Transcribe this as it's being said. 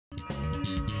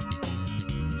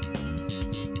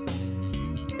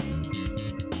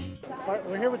Bart,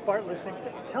 we're here with Bart Leusink.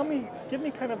 Give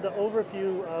me kind of the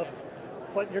overview of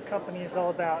what your company is all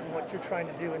about and what you're trying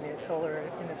to do in the solar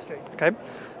industry. Okay.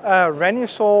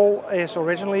 Renusol is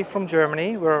originally from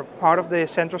Germany. We're part of the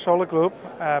Central Solar Group,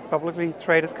 a publicly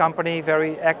traded company,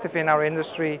 very active in our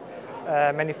industry,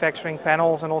 manufacturing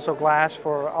panels and also glass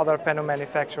for other panel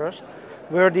manufacturers.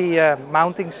 We're the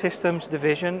mounting systems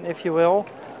division, if you will.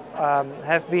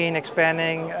 Have been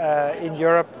expanding in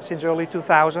Europe since early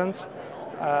 2000s.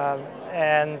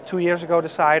 And 2 years ago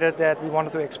decided that we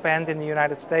wanted to expand in the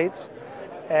United States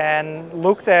and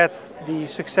looked at the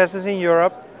successes in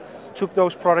Europe, took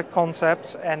those product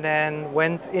concepts and then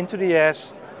went into the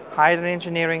US, hired an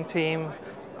engineering team,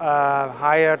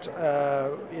 hired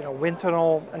wind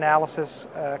tunnel analysis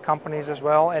companies as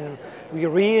well, and we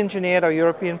re-engineered our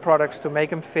European products to make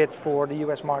them fit for the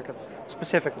US market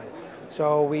specifically.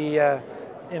 So we, as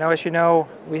you know,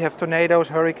 we have tornadoes,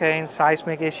 hurricanes,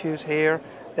 seismic issues here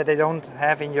that they don't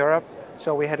have in Europe.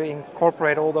 So we had to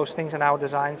incorporate all those things in our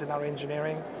designs and our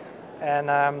engineering. And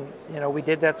we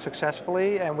did that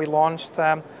successfully, and we launched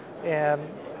in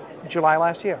July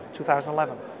last year,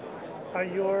 2011. Are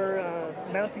your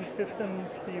mounting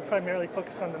systems, do you primarily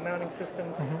focus on the mounting system?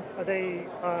 Are they,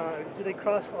 do they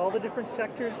cross all the different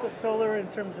sectors of solar in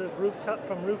terms of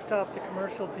from rooftop to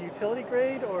commercial to utility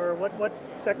grade, or what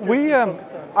sectors do you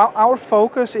focus on? Our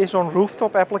focus is on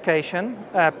rooftop application,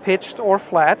 pitched or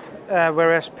flat,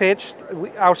 whereas pitched,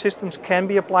 our systems can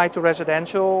be applied to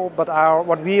residential, but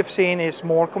what we have seen is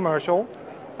more commercial,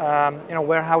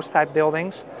 warehouse type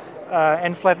buildings,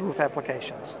 and flat roof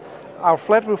applications. Our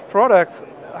flat roof product,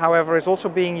 however, is also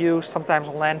being used sometimes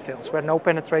on landfills where no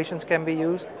penetrations can be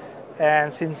used.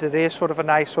 And since it is sort of a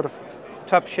nice sort of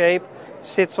tub shape,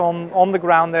 sits on the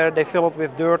ground there, they fill it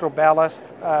with dirt or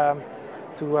ballast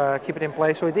to keep it in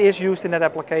place. So it is used in that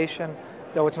application,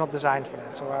 though it's not designed for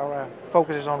that. So our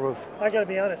focus is on roof. I gotta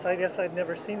be honest, I guess I'd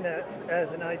never seen that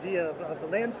as an idea of the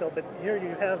landfill, but here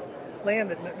you have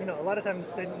land that, a lot of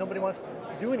times nobody wants to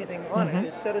do anything on it.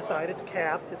 It's set aside, it's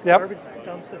capped, it's garbage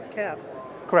dumps, it's capped.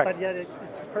 Correct. But yet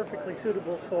it's perfectly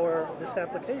suitable for this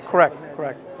application. Correct,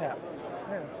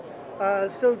 yeah.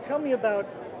 So tell me about,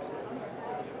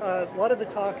 a lot of the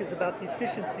talk is about the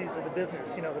efficiencies of the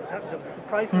business. The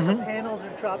prices of panels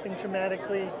are dropping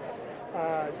dramatically.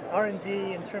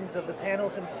 R&D in terms of the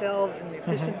panels themselves and the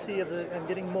efficiency of and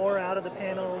getting more out of the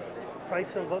panels,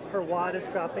 price per watt is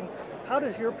dropping. How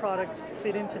does your product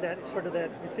fit into that sort of that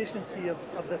efficiency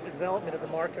of the development of the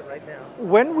market right now?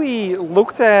 When we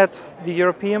looked at the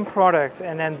European product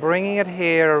and then bringing it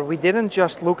here, we didn't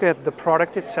just look at the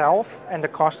product itself and the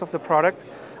cost of the product.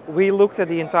 We looked at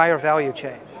the entire value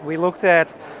chain. We looked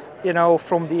at,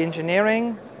 from the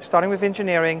engineering, starting with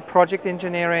engineering, project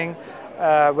engineering,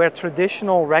 where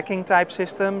traditional racking type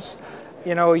systems,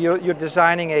 you're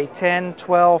designing a 10,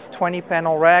 12, 20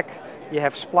 panel rack, you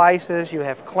have splices, you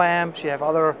have clamps, you have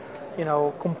other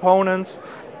components,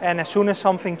 and as soon as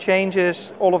something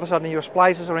changes, all of a sudden your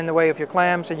splices are in the way of your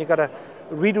clamps and you got to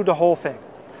redo the whole thing.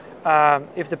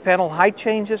 If the panel height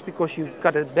changes because you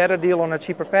got a better deal on a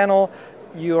cheaper panel,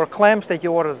 your clamps that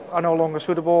you ordered are no longer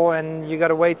suitable and you got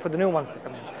to wait for the new ones to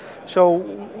come in. So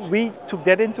we took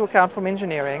that into account from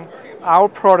engineering. Our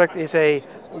product is a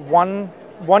one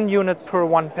unit per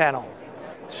one panel.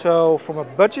 So from a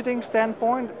budgeting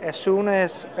standpoint, as soon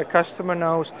as a customer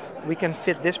knows we can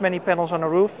fit this many panels on a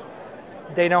roof,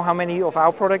 they know how many of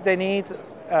our product they need.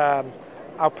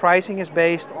 Our pricing is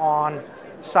based on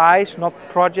size, not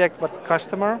project, but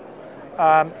customer.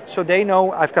 So they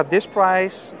know I've got this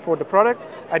price for the product,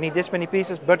 I need this many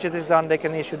pieces, budget is done, they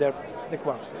can issue the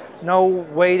quotes. No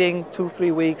waiting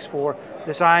 2-3 weeks for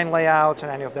design layouts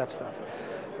and any of that stuff.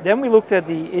 Then we looked at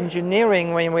the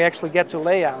engineering when we actually get to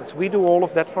layouts. We do all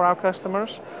of that for our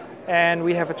customers, and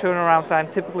we have a turnaround time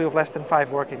typically of less than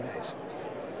 5 working days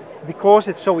because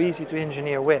it's so easy to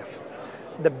engineer with.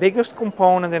 The biggest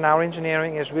component in our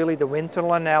engineering is really the wind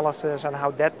tunnel analysis and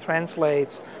how that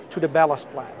translates to the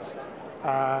ballast plants.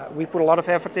 We put a lot of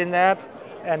effort in that,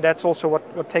 and that's also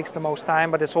what takes the most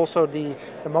time, but it's also the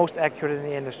most accurate in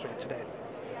the industry today.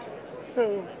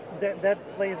 So that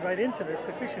plays right into this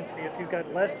efficiency. If you've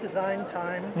got less design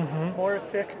time, more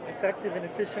effective and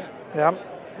efficient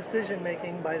decision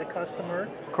making by the customer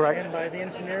and by the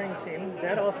engineering team,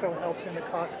 that also helps in the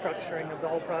cost structuring of the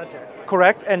whole project.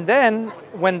 Correct, and then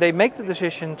when they make the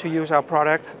decision to use our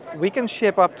product, we can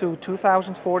ship up to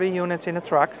 2,040 units in a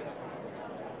truck.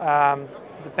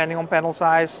 Depending on panel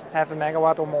size, 0.5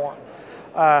 megawatt or more.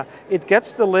 It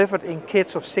gets delivered in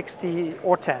kits of 60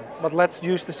 or 10, but let's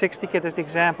use the 60 kit as the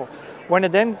example. When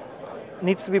it then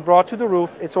needs to be brought to the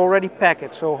roof, it's already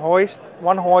packaged, so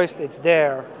one hoist, it's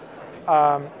there.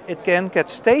 it can get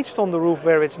staged on the roof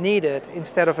where it's needed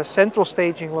instead of a central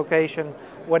staging location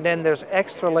where then there's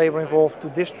extra labor involved to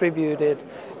distribute it,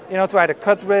 you know, to either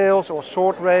cut rails or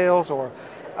sort rails or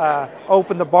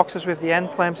open the boxes with the end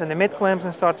clamps and the mid clamps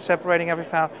and start separating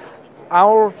everything out.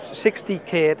 Our 60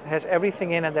 kit has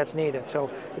everything in it that's needed.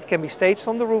 So it can be staged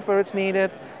on the roof where it's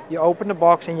needed, you open the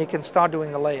box and you can start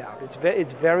doing the layout.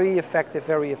 It's very effective,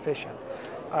 very efficient.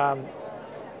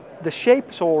 The shape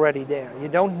is already there. You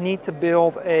don't need to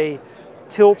build a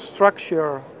tilt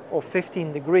structure of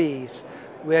 15 degrees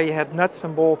where you had nuts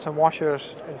and bolts and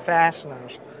washers and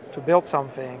fasteners to build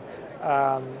something.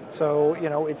 So, you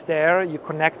know, it's there, you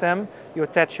connect them, you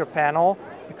attach your panel,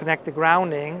 you connect the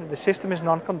grounding. The system is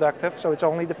non-conductive, so it's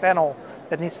only the panel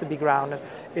that needs to be grounded.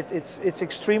 It's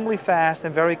extremely fast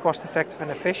and very cost effective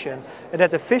and efficient. And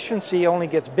that efficiency only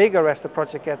gets bigger as the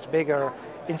project gets bigger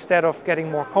instead of getting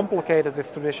more complicated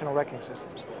with traditional racking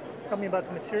systems. Tell me about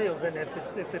the materials, and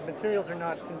if the materials are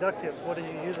not conductive, what are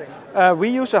you using? We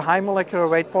use a high molecular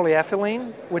weight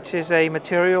polyethylene, which is a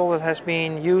material that has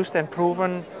been used and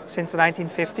proven since the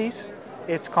 1950s.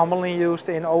 It's commonly used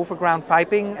in overground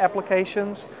piping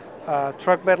applications,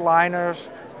 truck bed liners,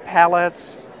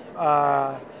 pallets,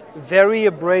 very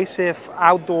abrasive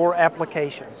outdoor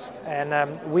applications.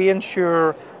 And we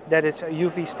ensure that it's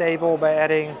UV stable by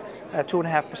adding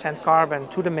 2.5% carbon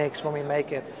to the mix when we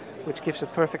make it, which gives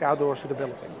it perfect outdoor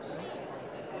suitability.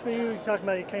 So you talked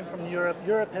about you came from Europe.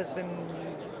 Europe has been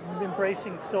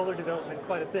embracing solar development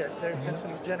quite a bit. There's been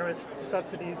some generous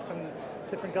subsidies from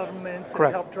different governments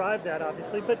that help drive that,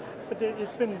 obviously, but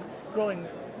it's been growing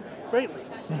greatly.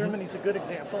 Germany's a good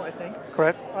example, I think.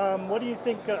 Correct. What do you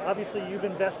think? Obviously, you've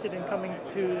invested in coming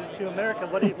to America.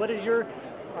 What are your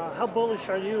how bullish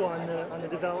are you on the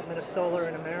development of solar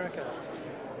in America?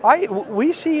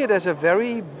 We see it as a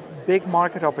very big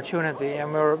market opportunity,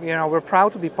 and we're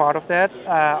proud to be part of that.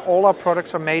 All our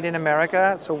products are made in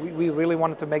America, so we really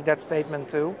wanted to make that statement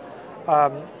too.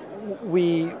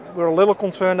 We're a little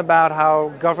concerned about how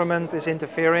government is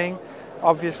interfering.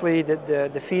 Obviously,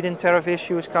 the feed-in tariff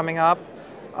issue is coming up.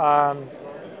 I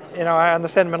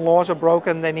understand when laws are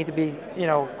broken, they need to be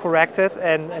corrected,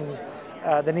 and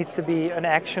there needs to be an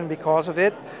action because of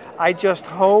it. I just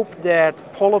hope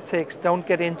that politics don't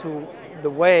get into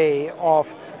the way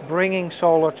of bringing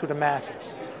solar to the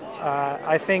masses.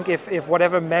 I think if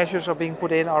whatever measures are being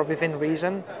put in are within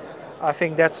reason, I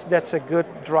think that's a good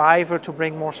driver to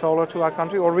bring more solar to our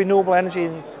country, or renewable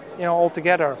energy,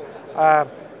 altogether.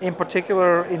 In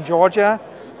particular, in Georgia,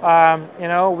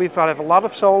 we've got a lot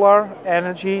of solar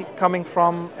energy coming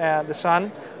from the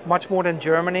sun, much more than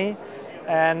Germany.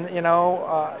 And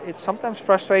it's sometimes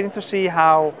frustrating to see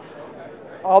how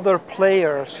other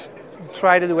players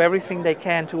try to do everything they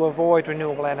can to avoid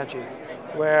renewable energy,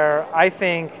 where I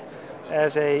think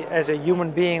as a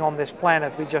human being on this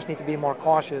planet, we just need to be more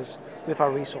cautious with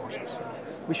our resources.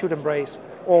 We should embrace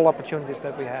all opportunities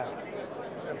that we have.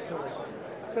 Absolutely.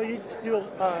 So you do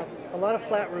a lot of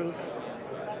flat roof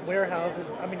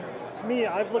warehouses. I mean, to me,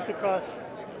 I've looked across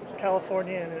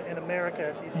California and America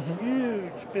at these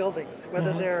huge buildings,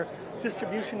 whether they're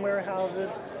distribution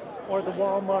warehouses or the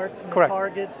Walmarts and the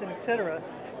Targets and et cetera.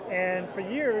 And for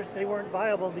years, they weren't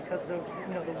viable because of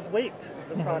the weight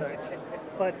of the products.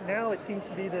 But now it seems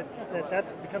to be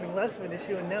that's becoming less of an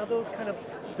issue, and now those kind of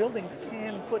buildings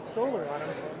can put solar on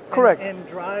them and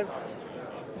drive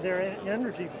their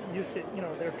energy usage,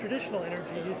 their traditional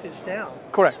energy usage down.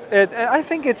 Correct. I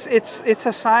think it's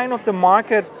a sign of the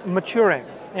market maturing.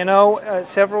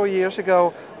 Several years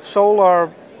ago,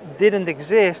 solar didn't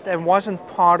exist and wasn't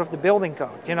part of the building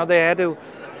code. They had to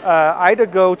either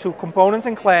go to components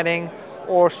and cladding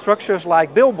or structures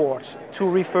like billboards to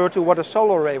refer to what a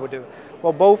solar array would do.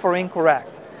 Well, both are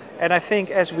incorrect. And I think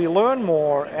as we learn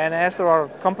more, and as there are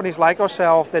companies like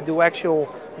ourselves that do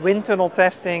actual wind tunnel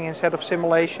testing instead of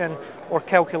simulation or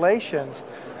calculations,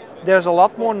 there's a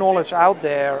lot more knowledge out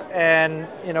there. And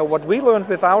what we learned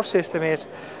with our system is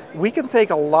we can take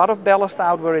a lot of ballast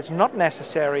out where it's not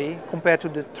necessary compared to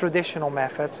the traditional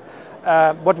methods.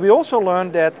 But we also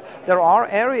learned that there are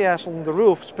areas on the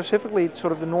roof, specifically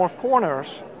sort of the north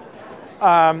corners,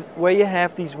 where you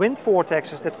have these wind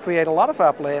vortexes that create a lot of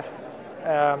uplift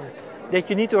that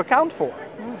you need to account for.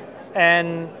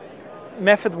 And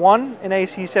method 1 in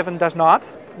AC7 does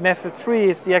not. Method 3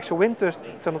 is the actual wind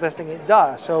tunnel testing, it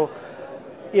does. So,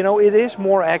 it is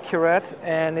more accurate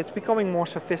and it's becoming more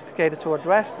sophisticated to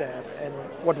address that. And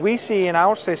what we see in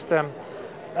our system,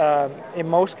 in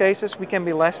most cases, we can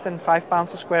be less than 5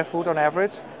 pounds a square foot on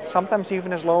average, sometimes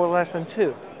even as low as less than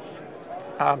 2.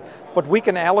 But we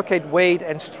can allocate weight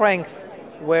and strength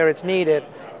where it's needed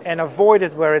and avoid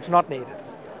it where it's not needed.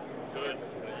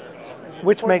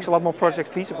 which makes a lot more projects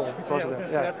feasible because of so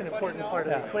that. that's an important part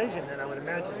of the equation, then I would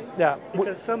imagine. Yeah.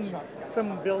 Because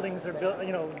some buildings are built,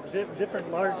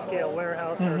 different large-scale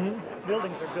warehouse or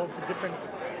buildings are built to different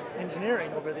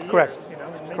engineering over the years. Correct.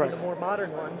 And maybe Correct. the more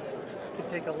modern ones could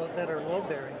take a little better load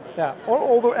bearing. Yeah,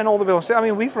 all the buildings. I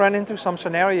mean, we've run into some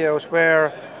scenarios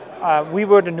where we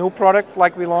were the new product,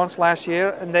 like we launched last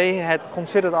year, and they had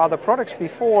considered other products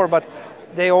before, but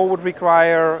they all would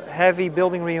require heavy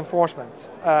building reinforcements,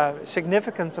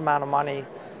 significant amount of money,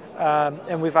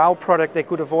 and with our product, they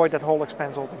could avoid that whole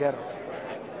expense altogether.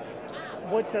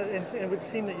 It would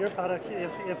seem that your product,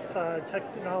 if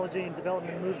technology and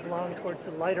development moves along towards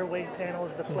the lighter weight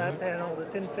panels, the flat panel, the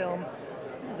thin film,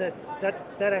 that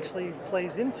actually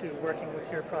plays into working with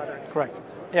your product. Correct.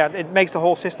 Yeah, it makes the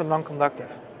whole system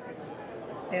non-conductive.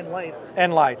 And light.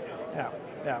 And light. Yeah.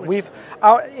 Yeah.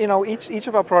 Each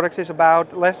of our products is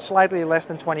about slightly less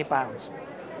than 20 pounds,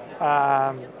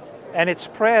 and it's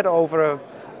spread over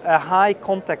a high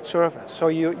contact surface. So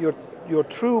your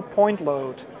true point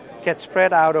load gets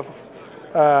spread out of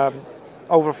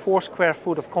over 4 square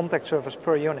foot of contact surface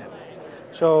per unit.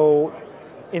 So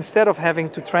instead of having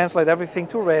to translate everything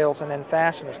to rails and then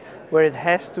fasteners, where it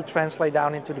has to translate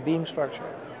down into the beam structure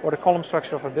or the column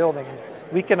structure of a building,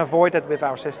 we can avoid that with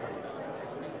our system.